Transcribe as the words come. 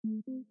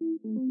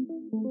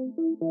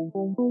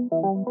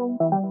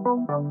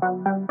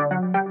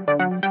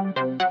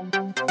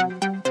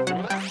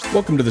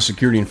Welcome to the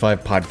Security in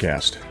 5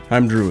 podcast.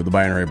 I'm Drew, the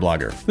Binary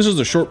Blogger. This is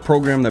a short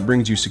program that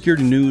brings you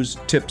security news,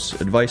 tips,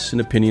 advice,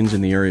 and opinions in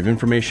the area of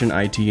information,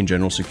 IT, and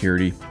general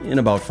security in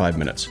about 5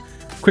 minutes.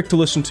 Quick to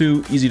listen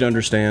to, easy to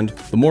understand.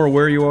 The more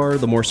aware you are,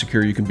 the more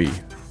secure you can be.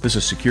 This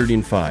is Security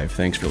in 5.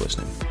 Thanks for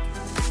listening.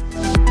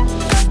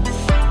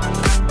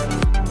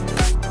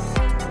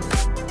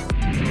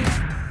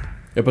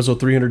 Episode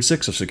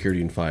 306 of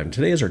Security in 5.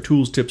 Today is our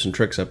tools, tips, and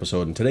tricks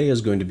episode, and today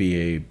is going to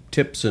be a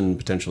tips and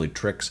potentially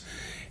tricks.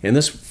 And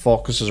this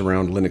focuses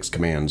around Linux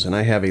commands. And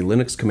I have a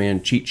Linux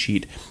command cheat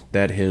sheet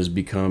that has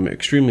become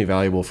extremely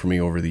valuable for me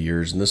over the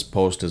years. And this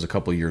post is a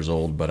couple years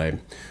old, but I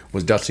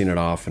was dusting it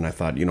off and I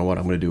thought, you know what,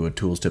 I'm going to do a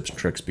tools, tips, and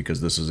tricks because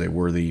this is a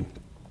worthy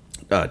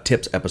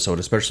tips episode,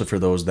 especially for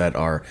those that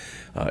are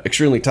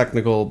extremely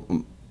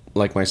technical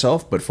like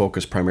myself, but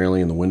focus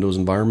primarily in the Windows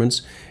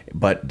environments,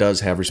 but does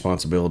have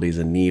responsibilities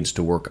and needs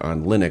to work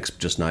on Linux,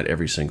 just not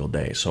every single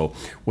day. So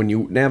when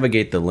you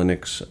navigate the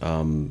Linux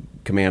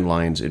command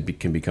lines, it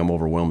can become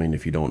overwhelming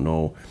if you don't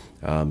know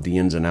the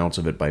ins and outs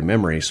of it by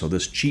memory. So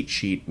this cheat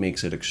sheet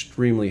makes it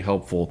extremely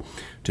helpful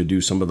to do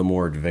some of the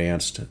more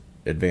advanced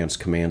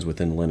commands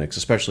within Linux,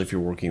 especially if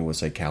you're working with,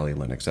 say, Kali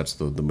Linux. That's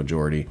the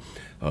majority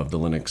of the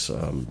Linux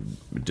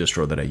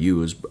distro that I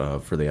use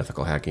for the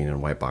ethical hacking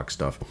and white box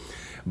stuff.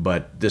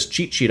 But this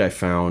cheat sheet I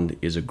found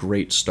is a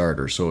great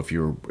starter. So if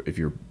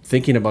you're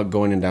thinking about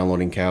going and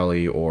downloading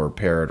Kali or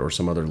Parrot or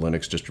some other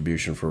Linux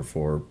distribution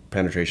for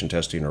penetration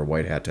testing or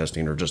white hat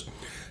testing or just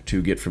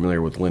to get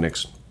familiar with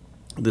Linux,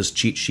 this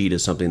cheat sheet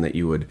is something that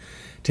you would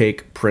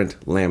take, print,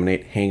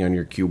 laminate, hang on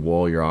your cube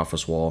wall, your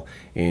office wall,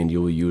 and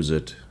you'll use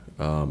it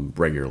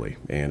regularly.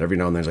 And every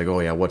now and then it's like, oh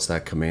yeah, what's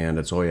that command?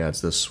 It's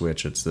this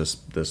switch, it's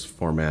this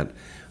format.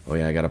 Oh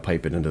yeah, I got to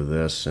pipe it into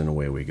this, and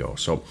away we go.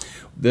 So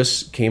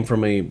this came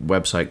from a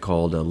website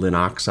called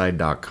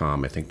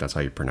linoxide.com. I think that's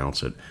how you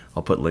pronounce it.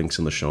 I'll put links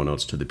in the show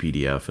notes to the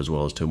PDF as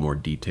well as to a more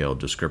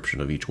detailed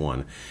description of each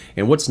one.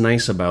 And what's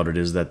nice about it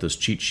is that this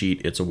cheat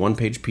sheet, it's a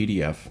one-page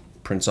PDF,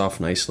 prints off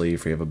nicely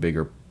if you have a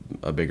bigger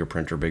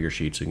printer, bigger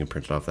sheet, so you can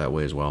print it off that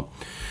way as well.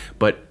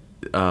 But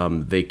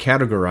they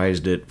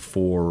categorized it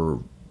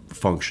for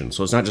functions.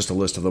 So it's not just a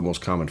list of the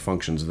most common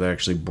functions. They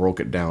actually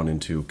broke it down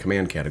into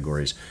command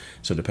categories.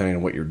 So depending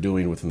on what you're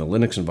doing within the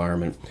Linux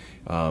environment,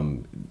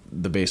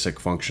 the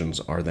basic functions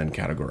are then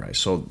categorized.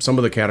 So some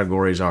of the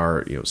categories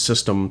are,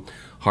 system,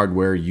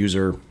 hardware,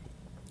 user,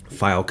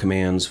 file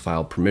commands,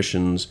 file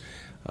permissions,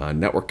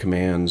 network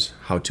commands,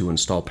 how to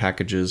install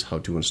packages, how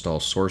to install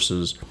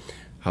sources,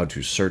 how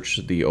to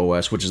search the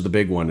OS, which is the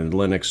big one in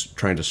Linux.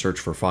 Trying to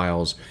search for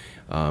files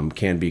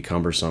can be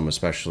cumbersome,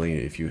 especially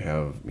if you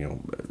have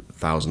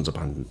thousands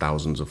upon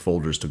thousands of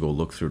folders to go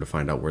look through to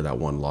find out where that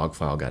one log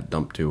file got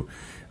dumped to.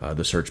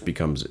 The search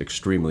becomes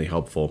extremely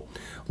helpful.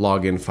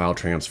 Login, file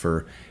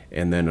transfer,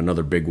 and then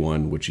another big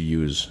one which you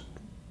use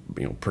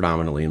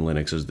predominantly in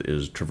Linux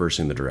is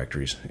traversing the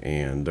directories.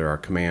 And there are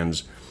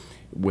commands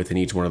within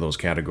each one of those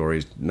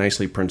categories,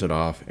 nicely printed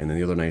off. And then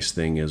the other nice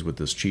thing is with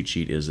this cheat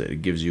sheet is that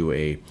it gives you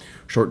a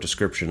short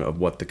description of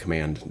what the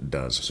command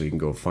does. So you can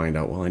go find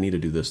out, well, I need to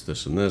do this,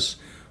 this, and this.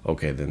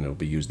 Okay, then it'll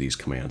be use these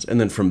commands.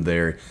 And then from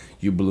there,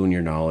 you balloon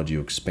your knowledge,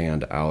 you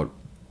expand out,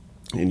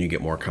 and you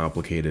get more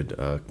complicated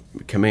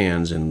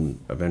commands. And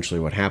eventually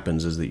what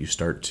happens is that you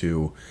start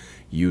to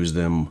use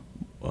them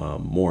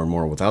more and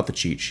more without the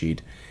cheat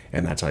sheet.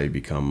 And that's how you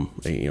become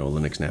a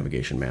Linux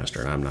navigation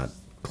master. And I'm not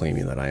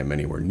claiming that I am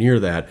anywhere near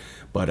that,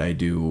 but I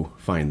do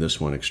find this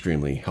one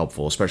extremely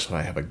helpful, especially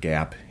if I have a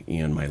gap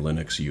in my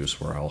Linux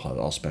use where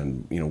I'll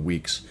spend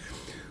weeks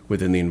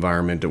within the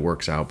environment. It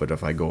works out, but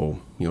if I go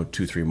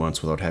 2-3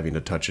 months without having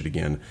to touch it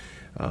again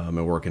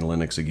and work in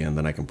Linux again,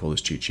 then I can pull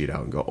this cheat sheet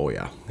out and go, oh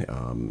yeah,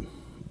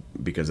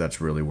 because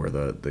that's really where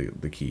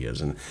the key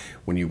is. And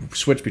when you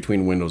switch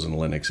between Windows and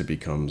Linux, it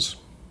becomes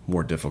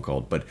more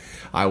difficult. But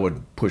I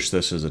would push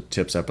this as a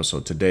tips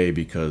episode today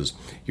because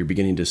you're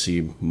beginning to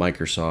see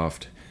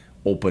Microsoft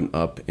open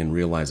up and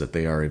realize that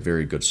they are a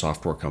very good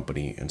software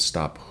company and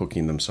stop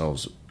hooking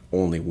themselves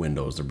only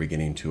Windows. They're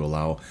beginning to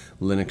allow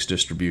Linux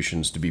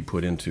distributions to be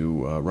put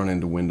into run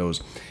into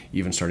Windows,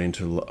 even starting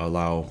to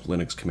allow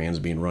Linux commands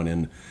being run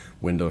in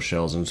Windows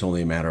shells, and it's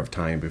only a matter of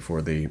time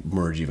before they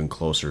merge even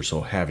closer.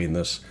 So having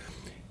this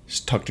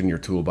tucked in your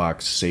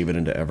toolbox, save it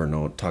into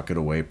Evernote, tuck it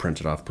away, print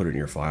it off, put it in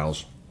your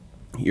files.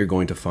 You're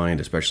going to find,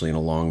 especially in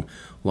a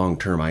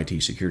long-term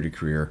IT security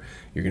career,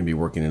 you're going to be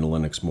working in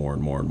Linux more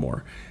and more and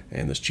more.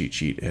 And this cheat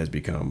sheet has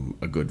become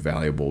a good,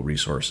 valuable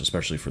resource,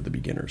 especially for the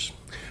beginners.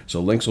 So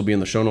links will be in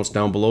the show notes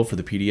down below for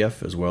the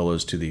PDF, as well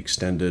as to the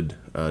extended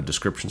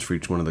descriptions for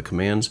each one of the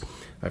commands.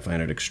 I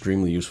find it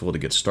extremely useful to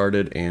get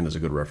started and as a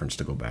good reference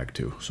to go back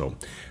to. So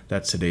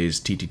that's today's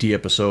TTT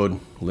episode,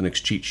 Linux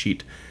cheat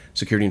sheet,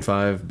 Security in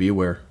 5. Be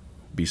aware,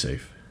 be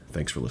safe.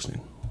 Thanks for listening.